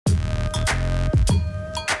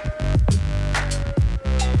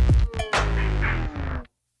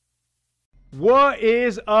What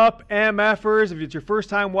is up, MFers? If it's your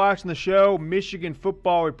first time watching the show, Michigan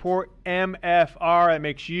Football Report, MFR, that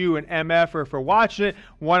makes you an MFer for watching it.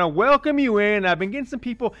 Want to welcome you in. I've been getting some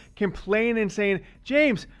people complaining and saying,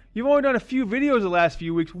 James, you've only done a few videos the last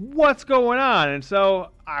few weeks. What's going on? And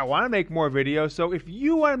so I want to make more videos. So if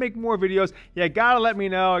you want to make more videos, you got to let me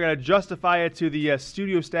know. I got to justify it to the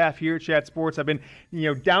studio staff here at Chat Sports. I've been,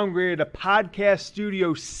 downgraded to Podcast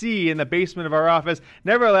Studio C in the basement of our office.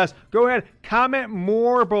 Nevertheless, go ahead, comment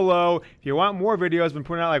more below. If you want more videos, I've been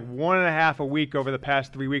putting out like 1.5 a week over the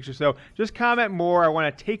past 3 weeks or so. Just comment more. I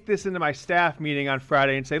want to take this into my staff meeting on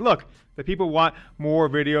Friday and say, look, the people want more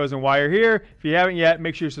videos, and while you're here, if you haven't yet,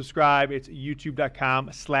 make sure you subscribe. It's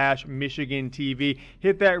youtube.com/MichiganTV.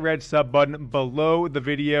 Hit that red sub button below the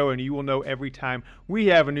video, and you will know every time we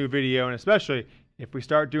have a new video, and especially if we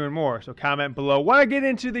start doing more. So comment below. Want to get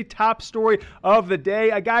into the top story of the day.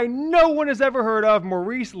 A guy no one has ever heard of,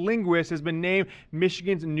 Maurice Linguist, has been named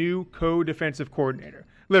Michigan's new co-defensive coordinator.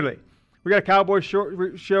 Literally. We got a Cowboys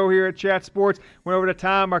show here at Chat Sports. Went over to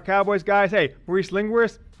Tom, our Cowboys guys. Hey, Maurice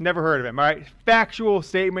Linguist, never heard of him, all right? Factual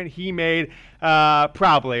statement he made,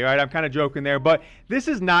 probably, all right? I'm kind of joking there. But this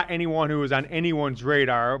is not anyone who is on anyone's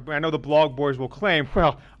radar. I know the blog boys will claim,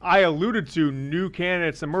 well, I alluded to new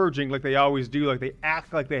candidates emerging like they always do, like they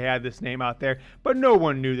act like they had this name out there. But no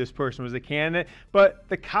one knew this person was a candidate. But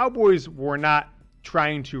the Cowboys were not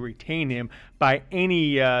trying to retain him by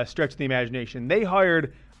any stretch of the imagination. They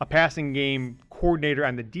hired a passing game coordinator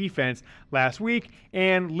on the defense last week,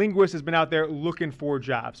 and Linguist has been out there looking for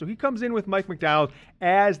jobs. So he comes in with Mike Macdonald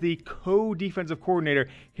as the co-defensive coordinator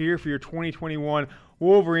here for your 2021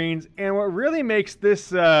 Wolverines. And what really makes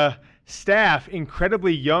this staff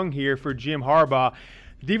incredibly young here for Jim Harbaugh,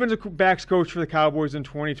 the defensive backs coach for the Cowboys in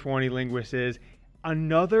 2020, Linguist is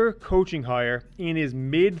another coaching hire in his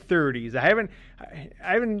mid-30s. I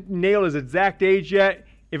haven't nailed his exact age yet.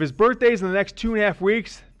 If his birthday's in the next 2.5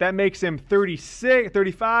 weeks, that makes him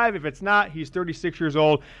 35. If it's not, he's 36 years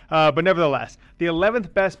old. But nevertheless, the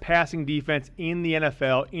 11th best passing defense in the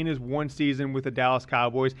NFL in his one season with the Dallas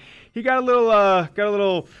Cowboys. He got a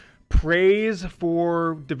little praise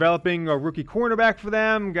for developing a rookie cornerback for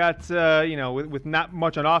them. Got with not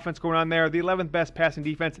much on offense going on there. The 11th best passing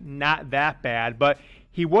defense, not that bad, but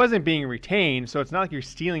he wasn't being retained, so it's not like you're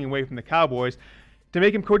stealing away from the Cowboys. To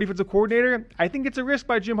make him co-defensive coordinator, I think it's a risk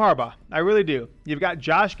by Jim Harbaugh. I really do. You've got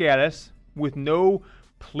Josh Gaddis with no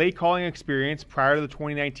play calling experience prior to the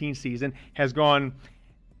 2019 season, has gone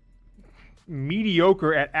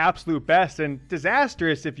mediocre at absolute best and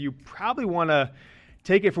disastrous if you probably want to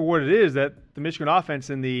take it for what it is, that the Michigan offense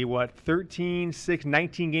in the 19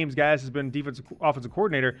 games Gaddis has been offensive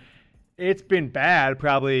coordinator. It's been bad,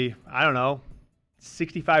 probably,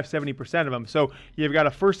 65-70% of them. So you've got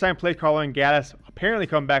a first-time play caller in Gaddis, apparently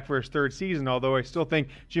coming back for his third season, although I still think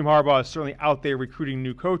Jim Harbaugh is certainly out there recruiting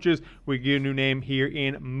new coaches. We get a new name here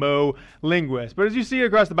in Mo Linguist. But as you see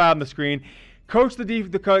across the bottom of the screen, coach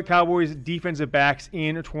the Cowboys defensive backs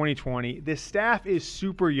in 2020. This staff is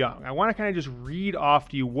super young. I want to kind of just read off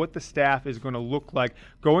to you what the staff is going to look like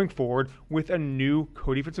going forward with a new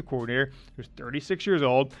co-defensive coordinator who's 36 years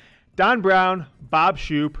old. Don Brown, Bob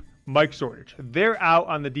Shoop, Mike Sortich. They're out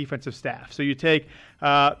on the defensive staff. So you take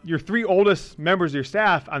your three oldest members of your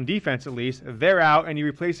staff, on defense at least, they're out, and you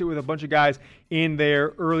replace it with a bunch of guys in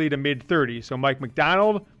their early to mid-30s. So Mike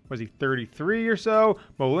Macdonald, was he 33 or so?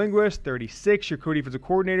 Mo Linguist, 36, your co-defensive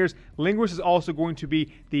coordinators. Linguist is also going to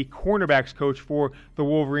be the cornerbacks coach for the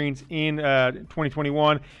Wolverines in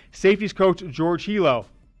 2021. Safeties coach George Hilo,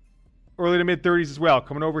 early to mid-30s as well,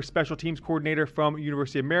 coming over special teams coordinator from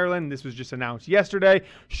University of Maryland. This was just announced yesterday.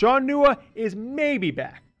 Sean Nua is maybe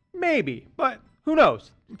back. Maybe, but who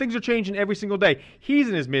knows? Things are changing every single day. He's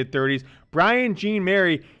in his mid-30s. Brian Jean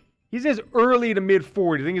Mary, he's in his early to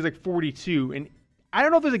mid-40s. I think he's like 42. And I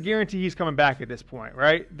don't know if there's a guarantee he's coming back at this point,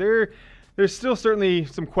 right? There's still certainly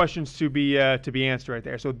some questions to be answered right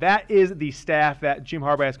there. So that is the staff that Jim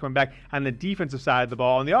Harbaugh has coming back on the defensive side of the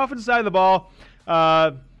ball. On the offensive side of the ball,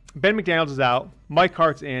 Ben McDaniels is out. Mike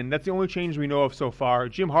Hart's in. That's the only change we know of so far.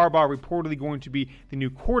 Jim Harbaugh reportedly going to be the new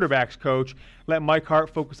quarterbacks coach. Let Mike Hart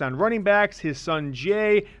focus on running backs. His son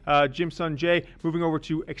Jay, Jim's son Jay, moving over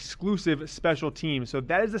to exclusive special teams. So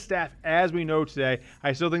that is the staff as we know today.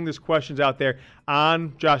 I still think there's questions out there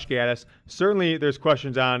on Josh Gaddis. Certainly there's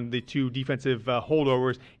questions on the two defensive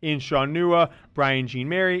holdovers in Sean Nua, Brian Jean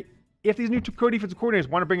Mary. If these new two co-defensive coordinators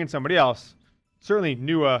want to bring in somebody else, certainly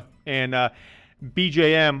Nua and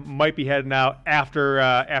BJM might be heading out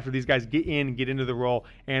after these guys get into the role,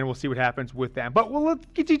 and we'll see what happens with them. But we'll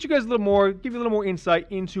teach you guys a little more, give you a little more insight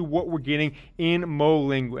into what we're getting in Mo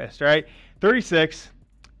Linguist. All right, 36,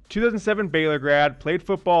 2007 Baylor grad, played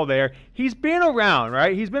football there. He's been around,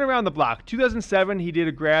 right? He's been around the block. 2007, he did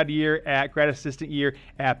a grad assistant year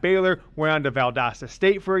at Baylor, went on to Valdosta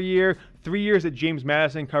State for a year, 3 years at James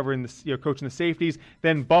Madison covering the, coaching the safeties,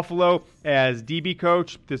 then Buffalo as DB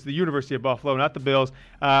coach. This is the University of Buffalo, not the Bills,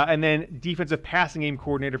 and then defensive passing game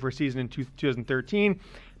coordinator for a season in 2013.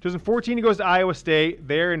 2014, he goes to Iowa State.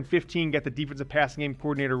 There in 15, got the defensive passing game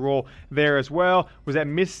coordinator role there as well. Was at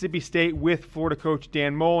Mississippi State with Florida coach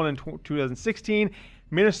Dan Mullen in 2016.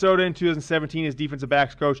 Minnesota in 2017 as defensive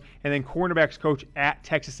backs coach, and then cornerbacks coach at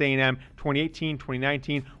Texas A&M 2018,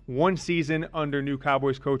 2019. One season under new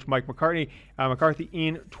Cowboys coach Mike McCarthy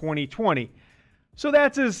in 2020. So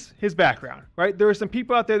that's his background, right? There are some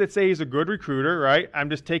people out there that say he's a good recruiter, right? I'm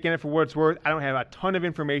just taking it for what it's worth. I don't have a ton of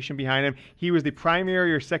information behind him. He was the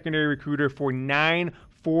primary or secondary recruiter for 9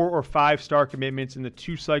 4- or 5-star commitments in the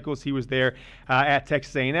 2 cycles he was there at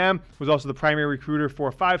Texas A&M. Was also the primary recruiter for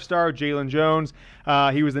a 5-star, Jalen Jones.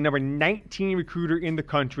 He was the number 19 recruiter in the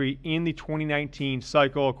country in the 2019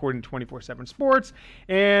 cycle, according to 24/7 Sports.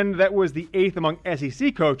 And that was the 8th among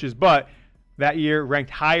SEC coaches, but that year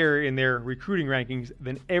ranked higher in their recruiting rankings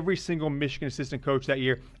than every single Michigan assistant coach that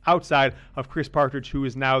year outside of Chris Partridge, who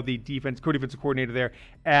is now the co-defensive coordinator there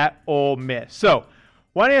at Ole Miss. So,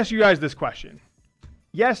 want to ask you guys this question.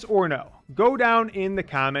 Yes or no? Go down in the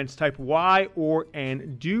comments, type Y or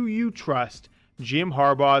N. Do you trust Jim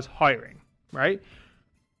Harbaugh's hiring, right?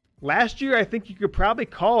 Last year, I think you could probably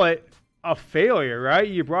call it a failure, right?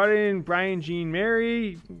 You brought in Brian Jean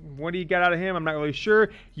Mary. What do you get out of him? I'm not really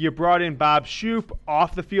sure. You brought in Bob Shoop,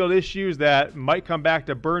 off the field issues that might come back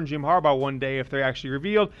to burn Jim Harbaugh one day if they're actually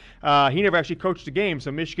revealed. He never actually coached a game,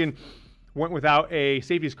 so Michigan went without a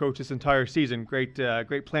safeties coach this entire season. Great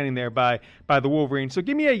planning there by the Wolverines. So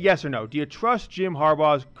give me a yes or no. Do you trust Jim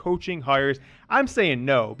Harbaugh's coaching hires? I'm saying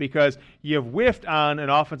no, because you've whiffed on an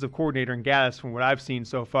offensive coordinator in Gaddis from what I've seen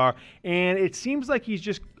so far, and it seems like he's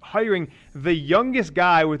just hiring the youngest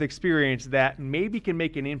guy with experience that maybe can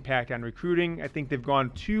make an impact on recruiting. I think they've gone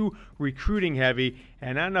too recruiting heavy,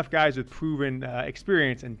 and not enough guys with proven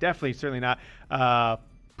experience, and certainly not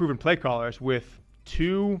proven play callers, with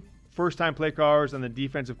 2 first-time play callers on the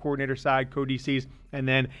defensive coordinator side, co-DCs, and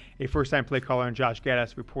then a first-time play caller in Josh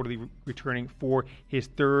Gaddis, reportedly returning for his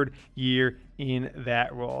 3rd year in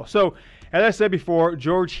that role. So, as I said before,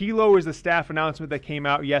 George Hilo is the staff announcement that came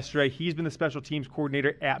out yesterday. He's been the special teams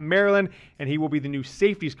coordinator at Maryland, and he will be the new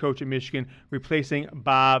safeties coach at Michigan, replacing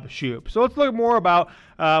Bob Shoop. So let's look more about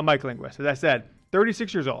Mike Linguist. As I said,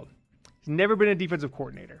 36 years old. He's never been a defensive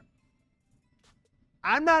coordinator.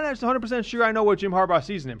 I'm not 100% sure I know what Jim Harbaugh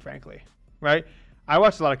sees in him, frankly, right? I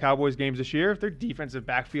watched a lot of Cowboys games this year. Their defensive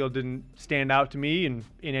backfield didn't stand out to me in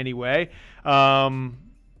any way.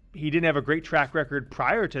 He didn't have a great track record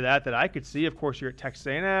prior to that I could see. Of course, you're at Texas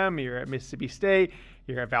A&M, you're at Mississippi State,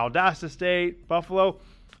 you're at Valdosta State, Buffalo.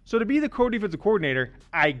 So to be the co-defensive coordinator,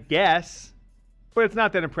 I guess, but it's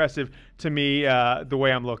not that impressive to me the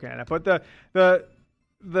way I'm looking at it. But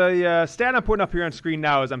the stat I'm putting up here on screen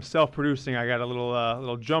now is I'm self-producing. I got a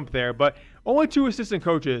little jump there, but only 2 assistant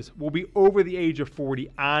coaches will be over the age of 40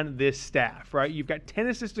 on this staff, right? You've got 10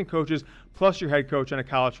 assistant coaches plus your head coach on a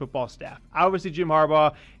college football staff. Obviously, Jim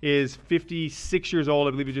Harbaugh is 56 years old.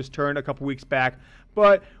 I believe he just turned a couple weeks back.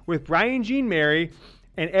 But with Brian Jean Mary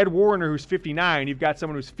and Ed Warner, who's 59, you've got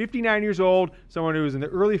someone who's 59 years old, someone who's in the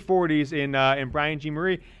early 40s in Brian Jean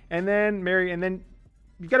Mary, and then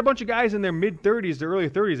you've got a bunch of guys in their mid-30s to early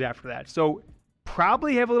 30s after that. So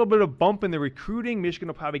probably have a little bit of bump in the recruiting. Michigan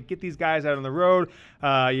will probably get these guys out on the road.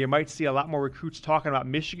 You might see a lot more recruits talking about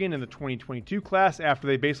Michigan in the 2022 class after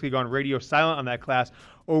they've basically gone radio silent on that class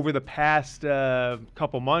over the past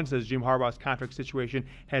couple months, as Jim Harbaugh's contract situation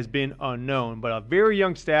has been unknown. But a very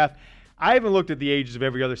young staff. I haven't looked at the ages of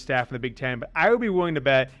every other staff in the Big Ten, but I would be willing to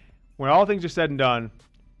bet when all things are said and done,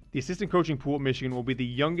 the assistant coaching pool at Michigan will be the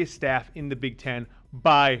youngest staff in the Big Ten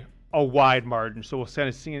by a wide margin. So we'll kind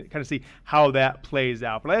of see how that plays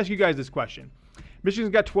out. But I'll ask you guys this question.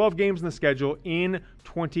 Michigan's got 12 games in the schedule in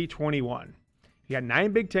 2021. You got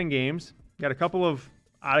 9 Big Ten games. You got a couple of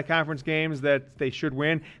out-of-conference games that they should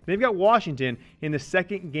win. They've got Washington in the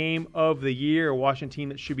second game of the year, a Washington team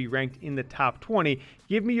that should be ranked in the top 20.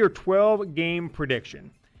 Give me your 12-game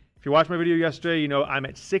prediction. If you watched my video yesterday, you know I'm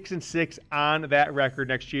at 6-6 on that record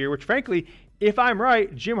next year, which frankly, if I'm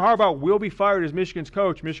right, Jim Harbaugh will be fired as Michigan's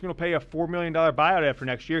coach. Michigan will pay a $4 million buyout after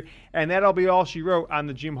next year, and that'll be all she wrote on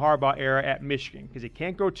the Jim Harbaugh era at Michigan, because he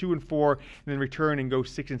can't go 2-4 and then return and go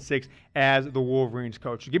 6-6 as the Wolverines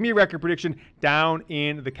coach. So give me a record prediction down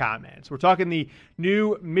in the comments. We're talking the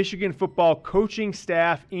new Michigan football coaching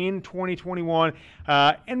staff in 2021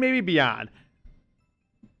 and maybe beyond.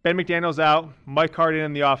 Ben McDaniel's out, Mike Hart in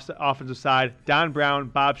on the offensive side, Don Brown,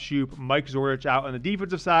 Bob Shoop, Mike Zordich out on the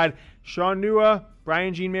defensive side, Sean Nua,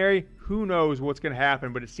 Brian Jean-Mary, who knows what's going to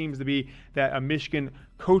happen, but it seems to be that a Michigan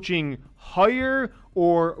coaching hire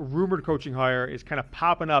or rumored coaching hire is kind of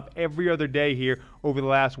popping up every other day here over the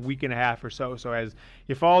last week and a half or so. So as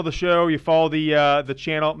you follow the show, you follow the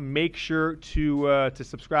channel, make sure to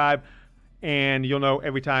subscribe, and you'll know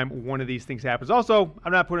every time one of these things happens. Also,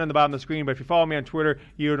 I'm not putting it on the bottom of the screen, but if you follow me on Twitter,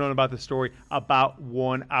 you'll know about this story about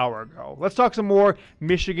 1 hour ago. Let's talk some more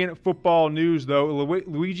Michigan football news, though.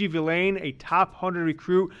 Luiji Vilain, a top 100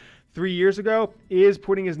 recruit 3 years ago, is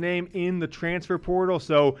putting his name in the transfer portal.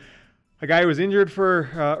 So a guy who was injured for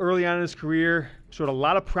early on in his career, showed a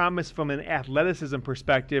lot of promise from an athleticism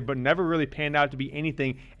perspective, but never really panned out to be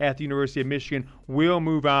anything at the University of Michigan, will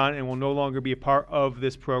move on and will no longer be a part of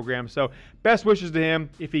this program. So best wishes to him.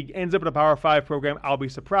 If he ends up in a Power 5 program, I'll be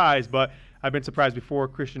surprised, but I've been surprised before.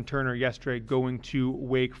 Christian Turner yesterday going to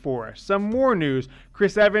Wake Forest. Some more news.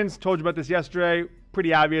 Chris Evans, told you about this yesterday.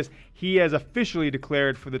 Pretty obvious. He has officially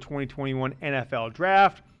declared for the 2021 NFL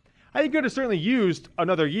Draft. I think he could have certainly used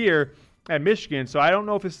another year at Michigan, so I don't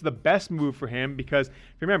know if this is the best move for him because,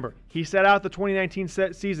 remember, he set out the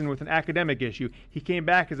 2019 season with an academic issue. He came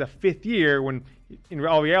back as a fifth year when, in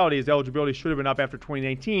all reality, his eligibility should have been up after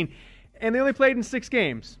 2019, and they only played in 6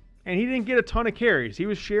 games, and he didn't get a ton of carries. He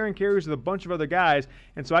was sharing carries with a bunch of other guys,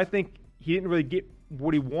 and so I think he didn't really get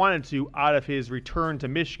what he wanted to out of his return to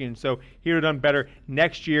Michigan, so he would have done better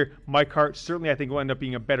next year. Mike Hart certainly, I think, will end up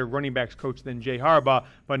being a better running backs coach than Jay Harbaugh,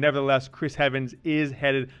 but nevertheless, Chris Evans is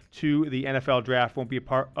headed to the NFL Draft, won't be a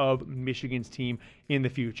part of Michigan's team in the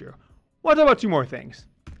future. We'll talk about 2 more things.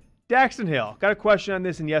 Daxton Hill. Got a question on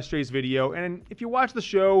this in yesterday's video, and if you watch the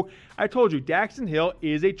show, I told you Daxton Hill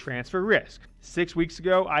is a transfer risk. 6 weeks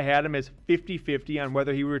ago, I had him as 50-50 on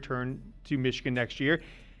whether he would return to Michigan next year.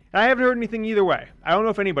 And I haven't heard anything either way. I don't know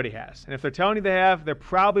if anybody has. And if they're telling you they have, they're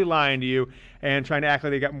probably lying to you and trying to act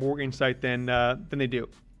like they got more insight than they do.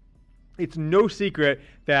 It's no secret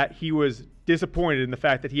that he was disappointed in the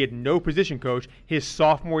fact that he had no position coach his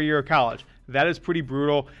sophomore year of college. That is pretty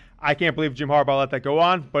brutal. I can't believe Jim Harbaugh let that go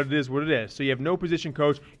on, but it is what it is. So you have no position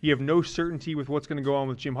coach. You have no certainty with what's going to go on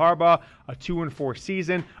with Jim Harbaugh. A 2-4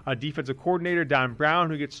 season, a defensive coordinator, Don Brown,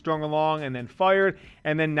 who gets strung along and then fired.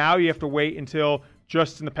 And then now you have to wait until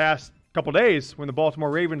just in the past couple days when the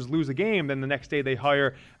Baltimore Ravens lose a game, then the next day they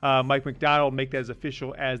hire Mike McDonald, make that as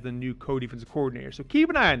official as the new co-defensive coordinator. So keep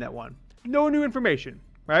an eye on that one. No new information,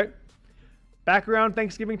 right? Back around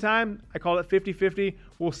Thanksgiving time, I call it 50-50.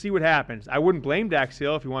 We'll see what happens. I wouldn't blame Dax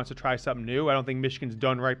Hill if he wants to try something new. I don't think Michigan's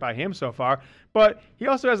done right by him so far. But he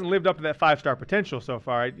also hasn't lived up to that 5-star potential so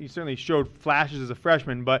far. He certainly showed flashes as a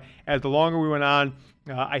freshman, but as the longer we went on,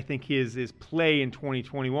 I think his play in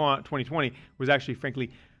 2020 was actually,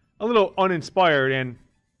 frankly, a little uninspired and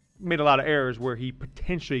made a lot of errors where he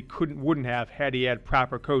potentially wouldn't have had he had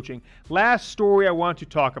proper coaching. Last story I want to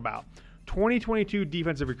talk about, 2022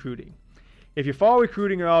 defensive recruiting. If you follow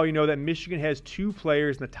recruiting at all, you know that Michigan has 2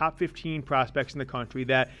 players in the top 15 prospects in the country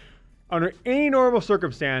that, under any normal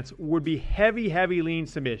circumstance, would be heavy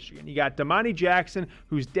leans to Michigan. You got Damani Jackson,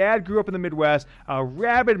 whose dad grew up in the Midwest, a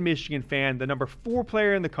rabid Michigan fan, the number 4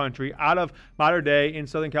 player in the country out of Mater Dei in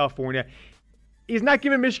Southern California. He's not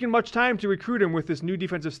giving Michigan much time to recruit him with this new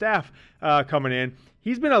defensive staff coming in.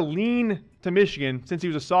 He's been a lean to Michigan since he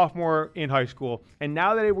was a sophomore in high school. And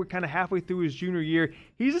now that we're kind of halfway through his junior year,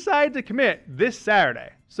 he's decided to commit this Saturday.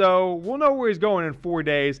 So we'll know where he's going in 4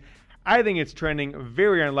 days. I think it's trending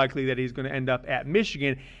very unlikely that he's going to end up at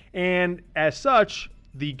Michigan. And as such,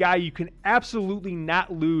 the guy you can absolutely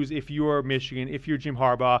not lose if you're Michigan, if you're Jim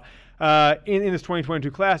Harbaugh, in this 2022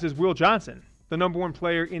 class is Will Johnson, the number 1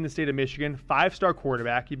 player in the state of Michigan, 5-star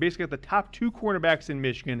quarterback. He basically got the top 2 cornerbacks in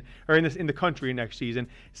Michigan, or in the country next season,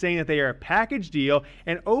 saying that they are a package deal.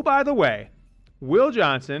 And oh, by the way, Will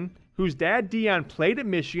Johnson, whose dad Dion played at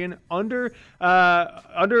Michigan under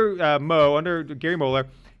Gary Moeller,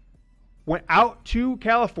 went out to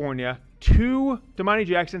California to Damani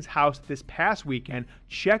Jackson's house this past weekend,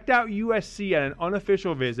 checked out USC on an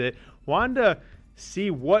unofficial visit, wanted to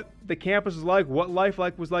see what the campus was like, what life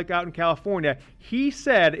was like out in California. He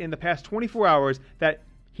said in the past 24 hours that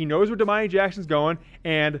he knows where Damani Jackson's going,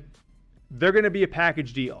 and they're going to be a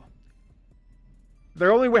package deal.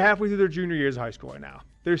 They're only halfway through their junior years of high school right now.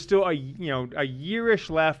 There's still a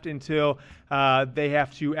yearish left until they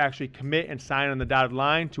have to actually commit and sign on the dotted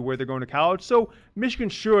line to where they're going to college. So Michigan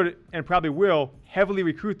should and probably will heavily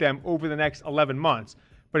recruit them over the next 11 months.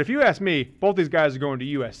 But if you ask me, both these guys are going to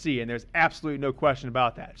USC, and there's absolutely no question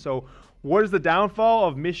about that. So what is the downfall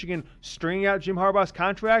of Michigan stringing out Jim Harbaugh's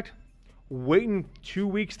contract? waiting 2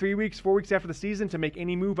 weeks, 3 weeks, 4 weeks after the season to make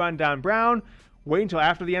any move on Don Brown. Wait until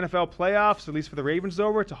after the NFL playoffs, at least for the Ravens,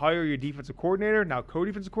 over, to hire your defensive coordinator, now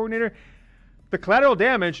co-defensive coordinator. The collateral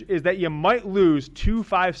damage is that you might lose 2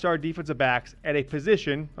 5-star defensive backs at a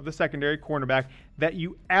position of the secondary cornerback that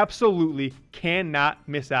you absolutely cannot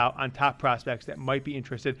miss out on top prospects that might be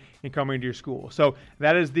interested in coming to your school. So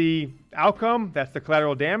that is the outcome. That's the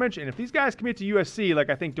collateral damage. And if these guys commit to USC, like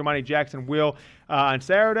I think Domani Jackson will on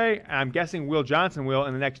Saturday, I'm guessing Will Johnson will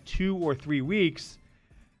in the next 2 or 3 weeks,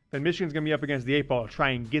 then Michigan's going to be up against the 8 ball to try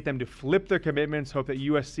and get them to flip their commitments, hope that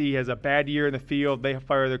USC has a bad year in the field, they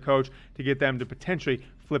fire their coach to get them to potentially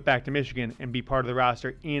flip back to Michigan and be part of the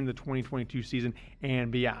roster in the 2022 season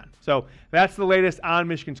and beyond. So that's the latest on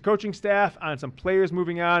Michigan's coaching staff, on some players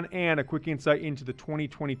moving on, and a quick insight into the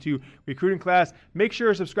 2022 recruiting class. Make sure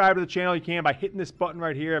to subscribe to the channel. You can by hitting this button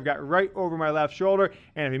right here. I've got right over my left shoulder.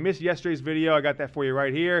 And if you missed yesterday's video, I got that for you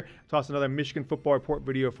right here. Toss another Michigan Football Report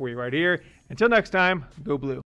video for you right here. Until next time, go Blue.